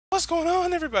What's going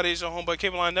on, everybody? It's your homeboy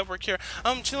Cable Line Network here.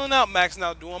 I'm chilling out, maxing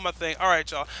out, doing my thing. Alright,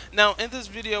 y'all. Now, in this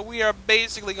video, we are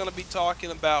basically going to be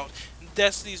talking about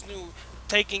Destiny's new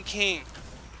Taken King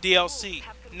DLC.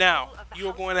 Now,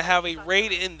 you're going to have a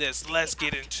raid in this. Let's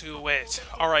get into it.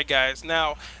 Alright, guys.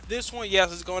 Now, this one,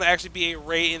 yes, is going to actually be a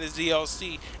raid in this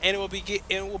DLC, and it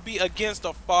will be against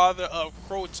the father of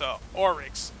Crota,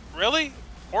 Orxy. Really?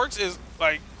 Orxy is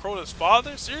like Crota's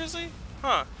father? Seriously?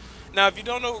 Huh. Now, if you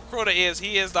don't know who Crota is,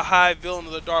 he is the high villain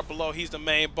of the Dark Below. He's the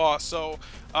main boss. So,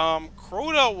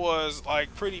 Crota was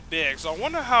like pretty big. So I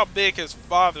wonder how big his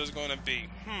father is going to be.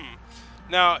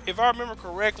 Now, if I remember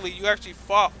correctly, you actually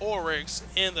fought Orxy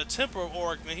in the Temple of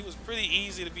Orxy, and he was pretty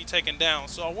easy to be taken down.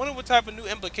 So I wonder what type of new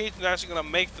implications they're actually going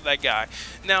to make for that guy.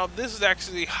 Now, this is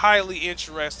actually highly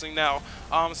interesting. Now,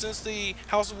 since the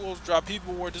House of Wolves dropped,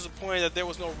 people were disappointed that there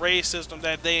was no raid system,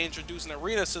 that they introduced an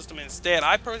arena system instead.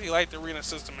 I personally like the arena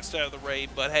system instead of the raid,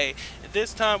 but hey,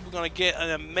 this time we're going to get an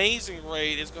amazing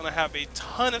raid. It's going to have a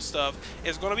ton of stuff.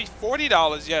 It's going to be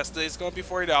 $40. Yes, it's going to be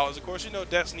 $40. Of course, you know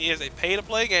Destiny is a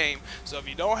pay-to-play game, so if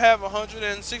you don't have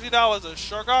 $160 to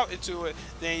shark out into it,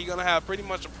 then you're gonna have pretty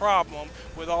much a problem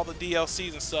with all the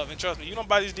DLCs and stuff. And trust me, you don't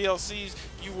buy these DLCs,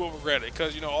 you will regret it,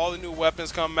 because you know all the new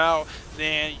weapons come out.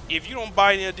 Then if you don't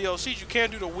buy any of the DLCs, you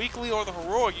can't do the weekly or the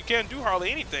heroic. You can't do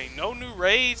hardly anything. No new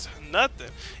raids,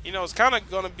 nothing. You know, it's kind of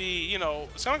gonna be, you know,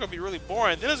 it's kind of gonna be really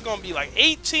boring. Then it's gonna be like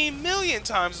 18 million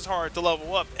times as hard to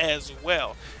level up as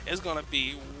well. It's gonna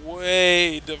be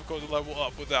way difficult to level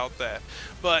up without that.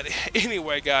 But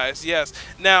anyway, guys, yes.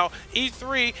 Now,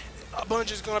 E3, a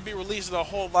bunch is going to be releasing a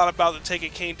whole lot about the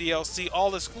Taken King DLC,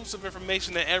 all exclusive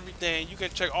information and everything. You can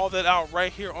check all that out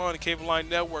right here on the Cable Line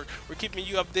Network. We're keeping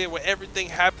you updated with everything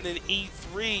happening in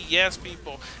E3. Yes,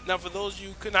 people. Now, for those of you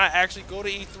who could not actually go to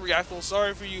E3, I feel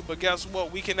sorry for you, but guess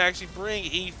what? We can actually bring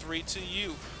E3 to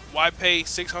you. Why pay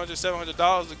 $600,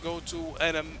 $700 to go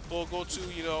to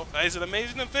you know, it's an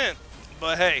amazing event.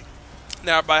 But hey,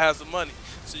 now everybody has the money,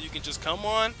 so you can just come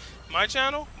on my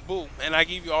channel, boom, and I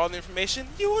give you all the information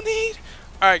you will need.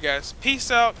 Alright, guys,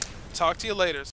 peace out. Talk to you later.